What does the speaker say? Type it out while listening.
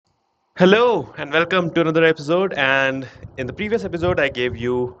Hello and welcome to another episode. And in the previous episode, I gave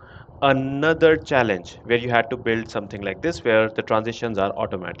you another challenge where you had to build something like this where the transitions are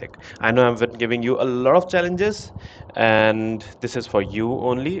automatic. I know I've been giving you a lot of challenges, and this is for you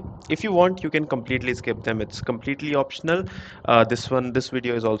only. If you want, you can completely skip them, it's completely optional. This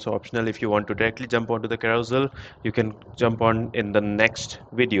video is also optional. If you want to directly jump onto the carousel, you can jump on in the next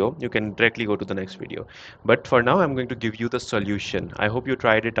video. You can directly go to the next video. But for now, I'm going to give you the solution. I hope you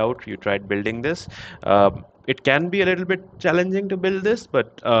tried it out. You tried building this. It can be a little bit challenging to build this,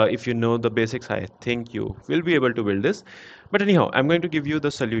 but if you know the basics, I think you will be able to build this. But anyhow, I'm going to give you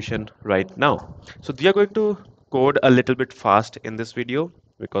the solution right now. So we are going to code a little bit fast in this video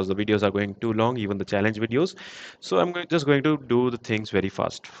because the videos are going too long, even the challenge videos. So just going to do the things very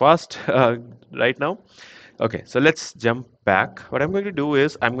fast right now. Okay, so let's jump back. What I'm going to do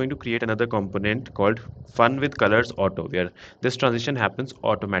is I'm going to create another component called fun with colors auto, where this transition happens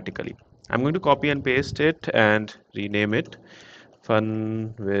automatically. I'm going to copy and paste it and rename it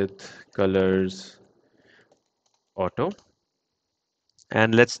fun with colors auto.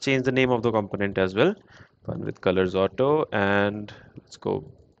 And let's change the name of the component as well. Fun with colors auto, and let's go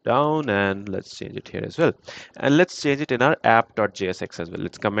down and let's change it here as well. And let's change it in our app.jsx as well.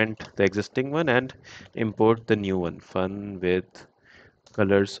 Let's comment the existing one and import the new one, fun with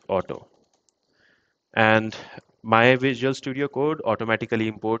colors auto. And my Visual Studio Code automatically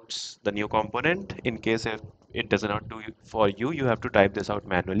imports the new component. In case if it does not do for you, you have to type this out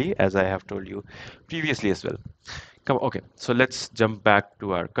manually, as I have told you previously as well. Okay, so let's jump back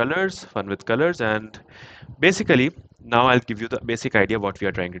to our colors, fun with colors, and basically now I'll give you the basic idea what we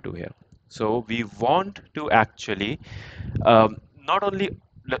are trying to do here. So we want to actually not only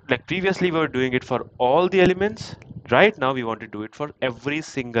like previously we were doing it for all the elements. Right now we want to do it for every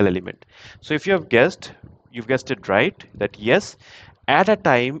single element. So if you've guessed it right, that yes, at a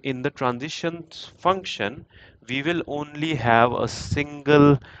time in the transitions function, we will only have a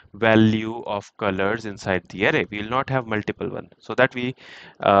single value of colors inside the array. We will not have multiple one. So that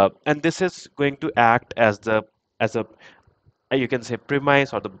and this is going to act as a you can say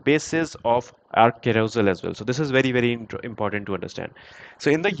premise or the basis of our carousel as well. So this is very important to understand.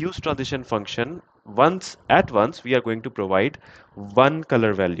 So in the use transition function, once we are going to provide one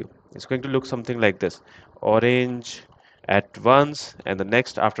color value. It's going to look something like this: orange at once, and the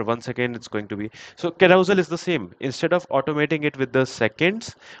next after 1 second it's going to be. So carousel is the same. Instead of automating it with the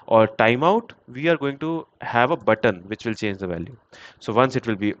seconds or timeout, we are going to have a button which will change the value. So once it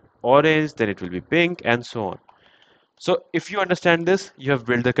will be orange, then it will be pink, and so on. So if you understand this, you have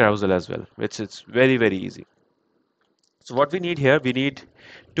built the carousel as well, which is very easy. So what we need here, we need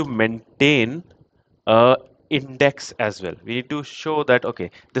to maintain a index as well. We need to show that, okay,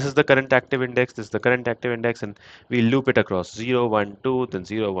 this is the current active index, this is the current active index, and we loop it across 0, 1, 2, then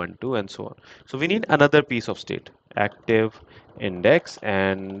 0, 1, 2, and so on. So we need another piece of state, active index,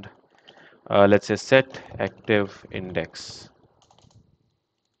 and let's say set active index.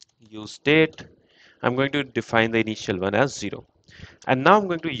 Use state. I'm going to define the initial one as 0. And now I'm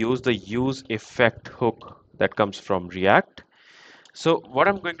going to use the useEffect hook that comes from React. So what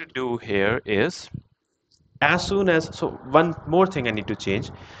I'm going to do here is so one more thing I need to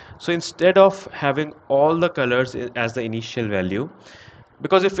change. So instead of having all the colors as the initial value,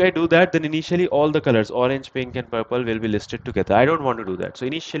 because if I do that, then initially all the colors, orange, pink, and purple, will be listed together. I don't want to do that. So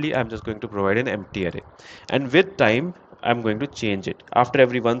initially, I'm just going to provide an empty array. And with time, I'm going to change it. After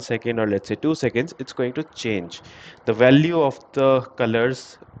every 1 second, or let's say 2 seconds, it's going to change. The value of the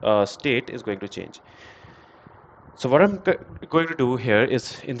colors state is going to change. So what I'm going to do here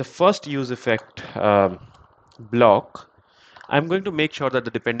is in the first use effect block, I'm going to make sure that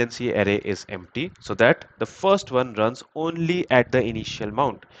the dependency array is empty so that the first one runs only at the initial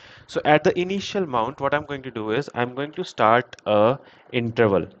mount. So at the initial mount, what I'm going to do is I'm going to start a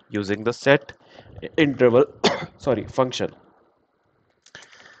interval using the set interval sorry function.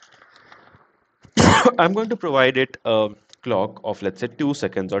 I'm going to provide it a clock of, let's say, 2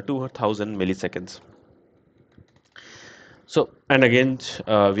 seconds or 2000 milliseconds. So, and again,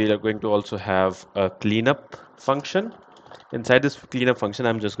 we are going to also have a cleanup function. Inside this cleanup function,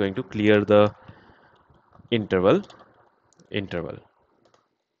 I'm just going to clear the interval.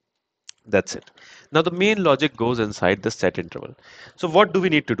 That's it. Now the main logic goes inside the set interval. So what do we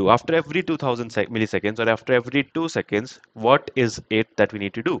need to do after every 2000 milliseconds or after every 2 seconds? What is it that we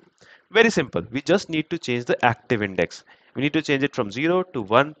need to do? Very simple. We just need to change the active index. We need to change it from 0 to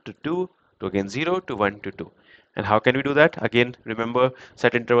 1 to 2 to again 0 to 1 to 2. And how can we do that? Again, remember,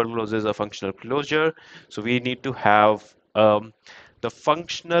 set interval closes a functional closure. So we need to have the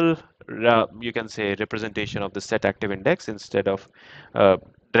functional, you can say, representation of the set active index instead of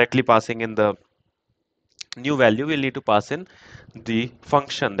directly passing in the new value, we'll need to pass in the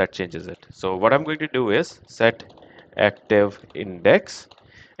function that changes it. So what I'm going to do is set active index.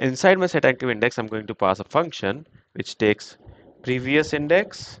 Inside my set active index, I'm going to pass a function which takes previous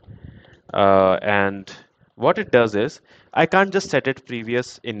index, and what it does is I can't just set it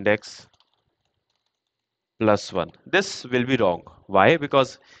previous index plus 1. This will be wrong. Why?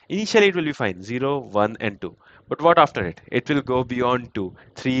 Because initially it will be fine, 0, 1, and 2. But what after it? It will go beyond 2,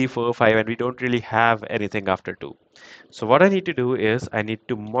 3, 4, 5, and we don't really have anything after 2. So what I need to do is I need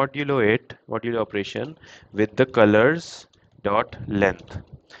to modulo operation with the colors dot length.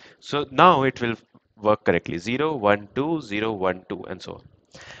 So now it will work correctly, 0, 1, 2, 0, 1, 2, and so on.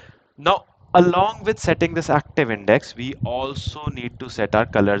 Now, along with setting this active index, we also need to set our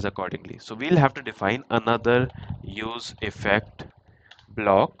colors accordingly. So we'll have to define another use effect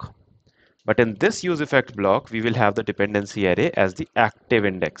block. But in this use effect block, we will have the dependency array as the active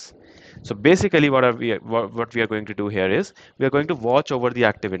index. So basically what we are going to do here is we are going to watch over the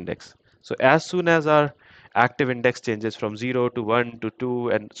active index. So as soon as our active index changes from 0 to 1 to 2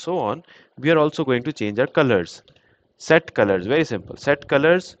 and so on, we are also going to change our colors. Set colors, very simple. Set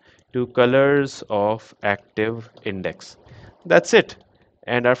colors to colors of active index. That's it.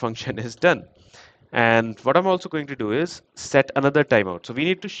 And our function is done. And what I'm also going to do is set another timeout. So we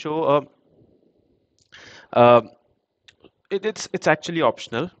need to show a it's actually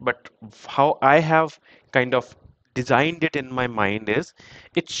optional, but how I have kind of designed it in my mind is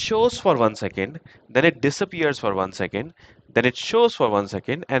it shows for 1 second, then it disappears for 1 second, then it shows for 1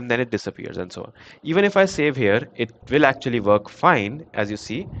 second, and then it disappears, and so on. Even if I save here, it will actually work fine, as you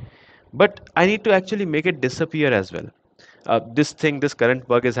see, but I need to actually make it disappear as well. This current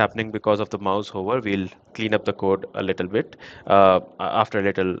bug is happening because of the mouse hover. We'll clean up the code a little bit after a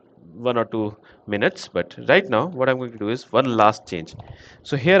little 1 or 2 minutes. But right now, what I'm going to do is one last change.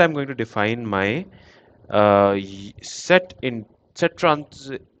 So here I'm going to define my set in set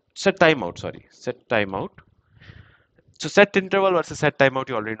trans set timeout. Sorry, set timeout. So set interval versus set timeout,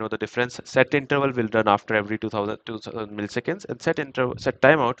 you already know the difference. Set interval will run after every 2000 milliseconds, and set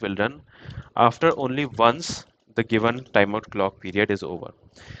timeout will run after only once the given timeout clock period is over.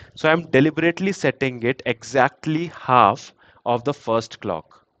 So I'm deliberately setting it exactly half of the first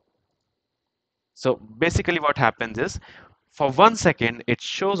clock. So basically what happens is for 1 second it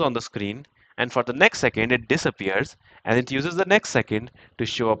shows on the screen, and for the next second it disappears, and it uses the next second to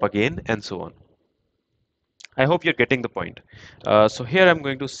show up again, and so on. I hope you're getting the point. So here I'm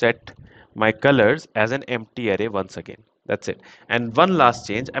going to set my colors as an empty array once again. That's it. And one last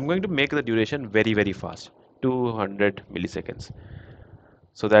change, I'm going to make the duration very, very fast, 200 milliseconds,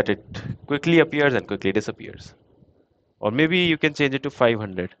 so that it quickly appears and quickly disappears. Or maybe you can change it to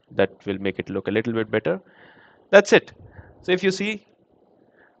 500. That will make it look a little bit better. That's it. So if you see,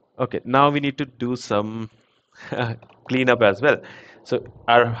 okay, now we need to do some cleanup as well. So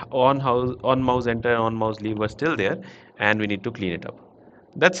our on mouse enter, on mouse leave was still there, and we need to clean it up.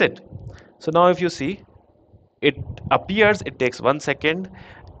 That's it. So now if you see, it appears, it takes 1 second,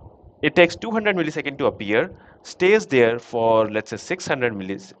 it takes 200 milliseconds to appear, stays there for let's say 600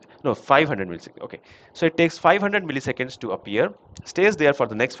 millis, no 500 milliseconds. Okay, so it takes 500 milliseconds to appear, stays there for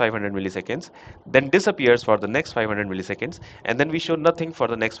the next 500 milliseconds, then disappears for the next 500 milliseconds, and then we show nothing for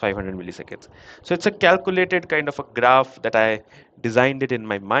the next 500 milliseconds. So it's a calculated kind of a graph that I designed it in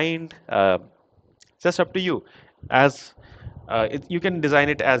my mind. Just up to you, as you can design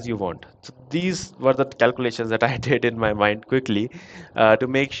it as you want. So these were the calculations that I did in my mind quickly to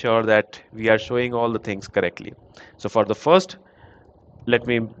make sure that we are showing all the things correctly. So for the first, let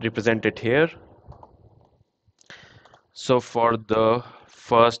me represent it here. So for the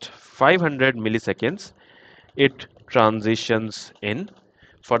first 500 milliseconds, it transitions in.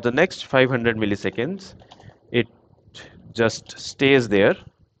 For the next 500 milliseconds, it just stays there.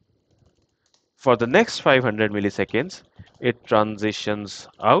 For the next 500 milliseconds, it transitions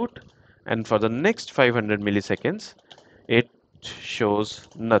out, and for the next 500 milliseconds, it shows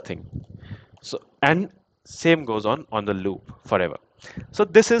nothing. So, and same goes on the loop forever. So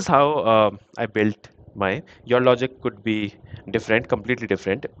this is how I built my. Your logic could be different, completely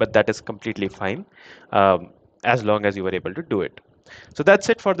different, but that is completely fine as long as you were able to do it. So that's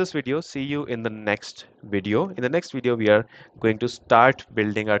it for this video. See you in the next video. In the next video, we are going to start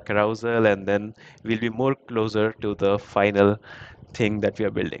building our carousel, and then we'll be more closer to the final thing that we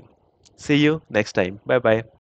are building. See you next time. Bye bye.